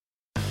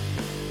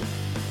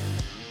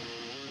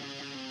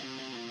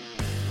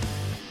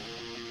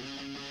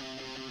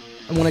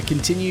I want to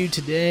continue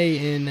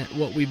today in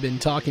what we've been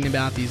talking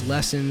about, these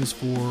lessons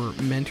for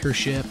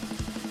mentorship.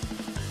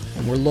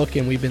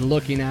 And we've been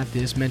looking at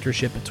this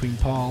mentorship between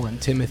Paul and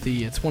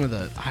Timothy. It's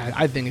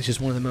I think it's just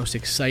one of the most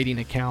exciting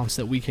accounts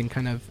that we can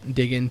kind of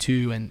dig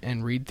into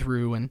and read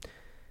through. And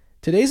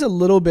today's a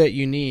little bit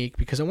unique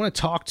because I want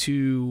to talk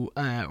to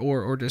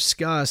or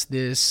discuss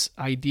this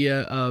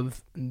idea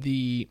of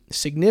the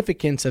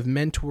significance of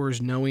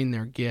mentors knowing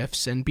their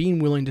gifts and being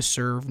willing to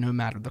serve no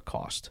matter the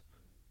cost.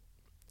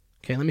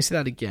 Okay, let me say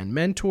that again.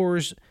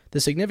 The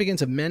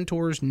significance of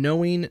mentors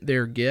knowing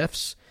their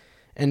gifts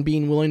and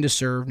being willing to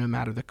serve no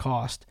matter the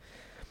cost.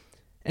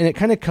 And it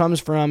kind of comes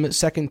from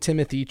 2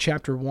 Timothy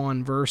chapter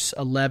 1, verse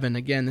 11.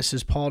 Again, this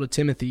is Paul to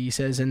Timothy. He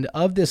says, "And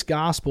of this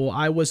gospel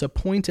I was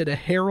appointed a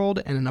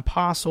herald and an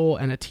apostle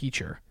and a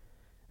teacher.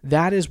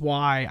 That is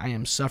why I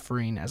am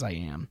suffering as I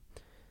am."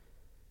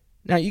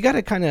 Now, you got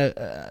to kind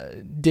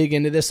of dig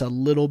into this a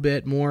little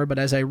bit more, but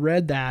as I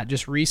read that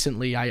just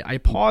recently, I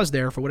paused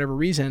there for whatever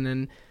reason,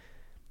 and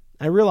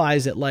I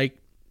realized that,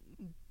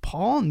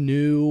 Paul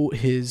knew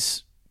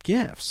his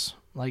gifts.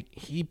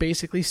 He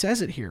basically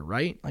says it here,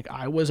 right?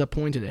 I was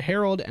appointed a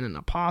herald and an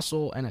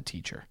apostle and a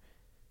teacher.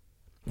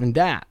 And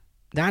that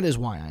is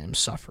why I am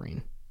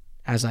suffering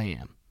as I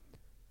am.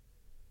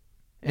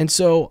 And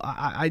so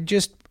I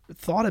just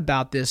thought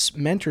about this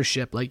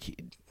mentorship.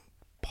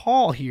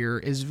 Paul here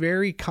is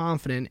very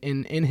confident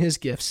in his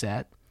gift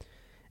set.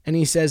 And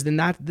he says,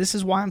 this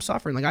is why I'm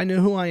suffering. I know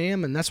who I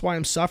am, and that's why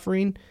I'm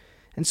suffering.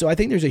 And so I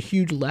think there's a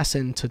huge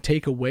lesson to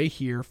take away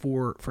here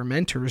for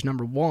mentors,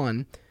 number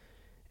one.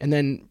 And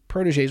then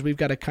proteges, we've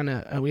got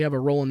to we have a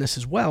role in this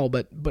as well.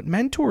 But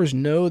mentors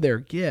know their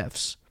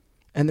gifts,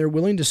 and they're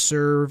willing to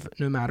serve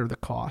no matter the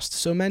cost.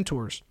 So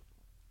mentors,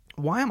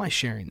 why am I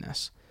sharing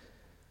this?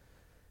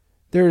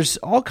 There's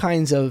all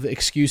kinds of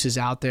excuses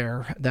out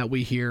there that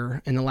we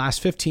hear in the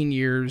last 15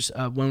 years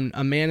when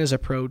a man is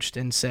approached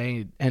and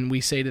we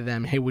say to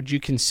them, "Hey, would you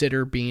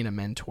consider being a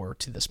mentor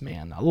to this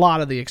man?" A lot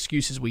of the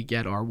excuses we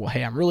get are, "Well,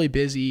 hey, I'm really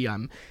busy.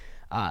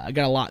 I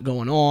got a lot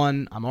going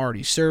on. I'm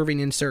already serving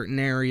in certain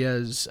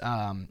areas.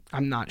 I'm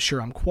not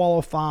sure I'm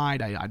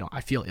qualified.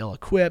 I feel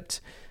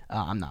ill-equipped.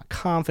 I'm not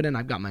confident.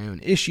 I've got my own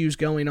issues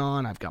going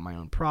on. I've got my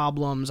own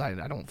problems. I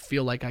don't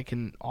feel like I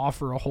can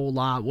offer a whole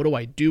lot. What do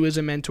I do as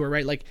a mentor?"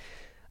 Right?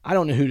 I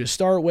don't know who to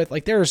start with.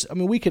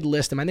 We could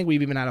list them. I think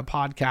we've even had a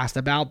podcast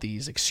about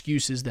these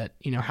excuses that,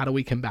 how do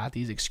we combat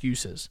these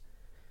excuses?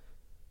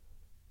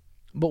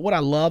 But what I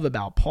love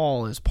about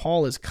Paul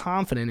is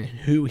confident in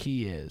who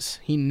he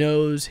is. He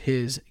knows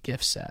his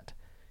gift set.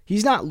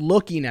 He's not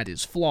looking at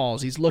his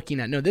flaws. He's looking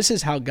at, no, this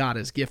is how God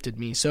has gifted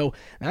me. So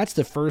that's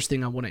the first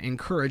thing I want to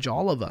encourage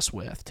all of us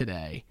with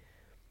today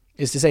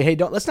is to say, hey,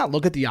 let's not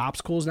look at the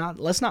obstacles.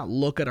 Let's not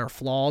look at our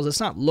flaws.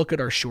 Let's not look at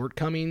our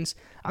shortcomings.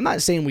 I'm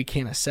not saying we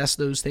can't assess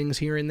those things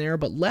here and there,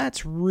 but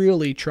let's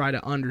really try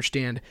to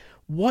understand,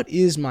 what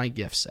is my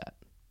gift set?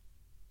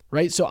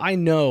 Right? So I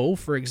know,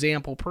 for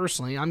example,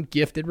 personally, I'm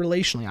gifted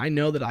relationally. I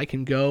know that I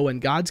can go, and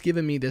God's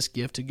given me this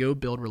gift to go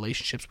build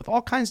relationships with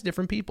all kinds of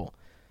different people.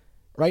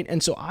 Right?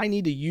 And so I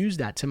need to use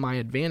that to my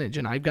advantage,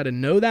 and I've got to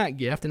know that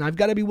gift, and I've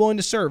got to be willing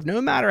to serve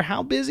no matter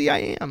how busy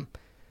I am,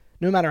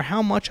 no matter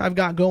how much I've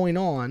got going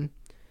on.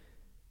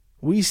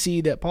 We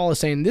see that Paul is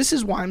saying, this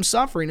is why I'm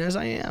suffering as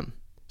I am.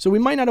 So we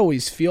might not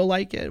always feel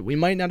like it. We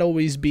might not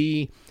always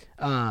be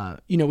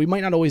we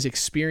might not always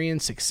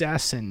experience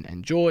success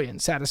and joy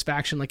and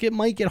satisfaction. It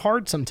might get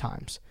hard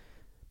sometimes.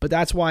 But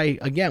that's why,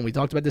 again, we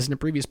talked about this in a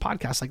previous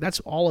podcast. That's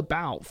all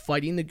about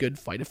fighting the good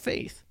fight of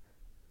faith.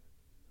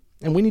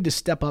 And we need to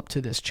step up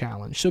to this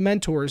challenge. So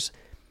mentors,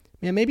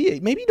 man, maybe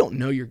you don't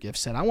know your gift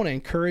set. I want to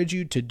encourage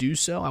you to do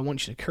so. I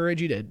want to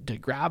encourage you to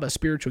grab a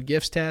spiritual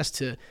gifts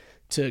test,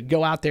 to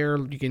go out there.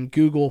 You can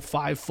Google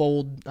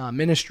 5-fold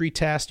ministry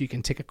test. You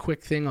can take a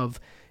quick thing of,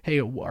 hey,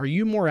 are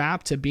you more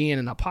apt to being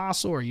an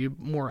apostle? Are you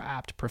more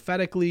apt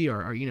prophetically?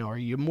 Or are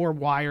you more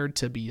wired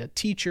to be a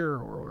teacher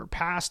or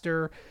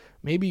pastor?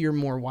 Maybe you're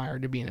more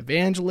wired to be an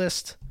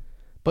evangelist.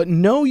 But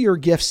know your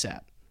gift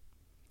set.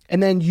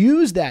 And then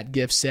use that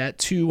gift set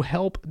to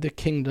help the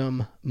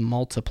kingdom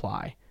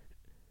multiply.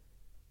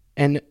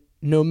 And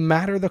no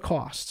matter the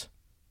cost,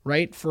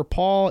 right? For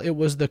Paul, it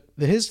was the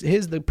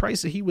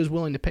price that he was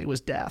willing to pay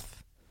was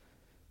death.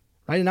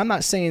 Right? And I'm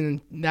not saying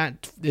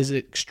that is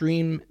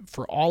extreme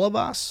for all of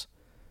us,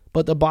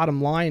 but the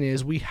bottom line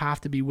is we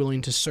have to be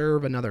willing to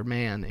serve another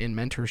man in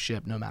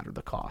mentorship no matter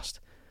the cost.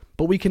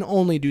 But we can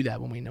only do that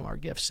when we know our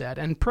gift set.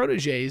 And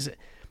proteges,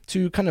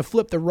 to kind of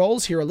flip the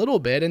roles here a little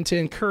bit and to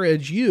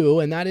encourage you,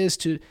 and that is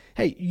to,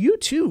 hey, you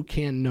too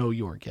can know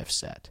your gift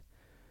set.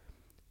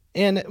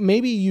 And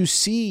maybe you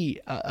see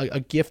a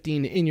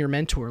gifting in your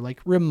mentor,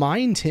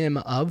 remind him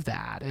of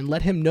that and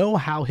let him know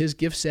how his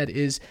gift set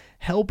is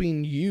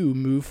helping you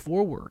move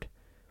forward.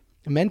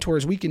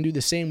 Mentors, we can do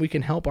the same. We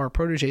can help our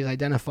proteges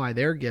identify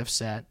their gift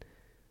set.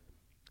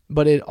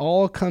 But it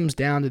all comes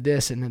down to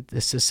this, and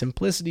this is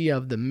simplicity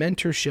of the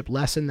mentorship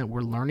lesson that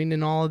we're learning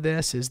in all of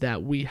this, is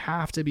that we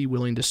have to be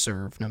willing to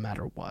serve no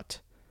matter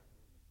what.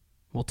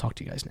 We'll talk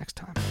to you guys next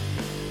time.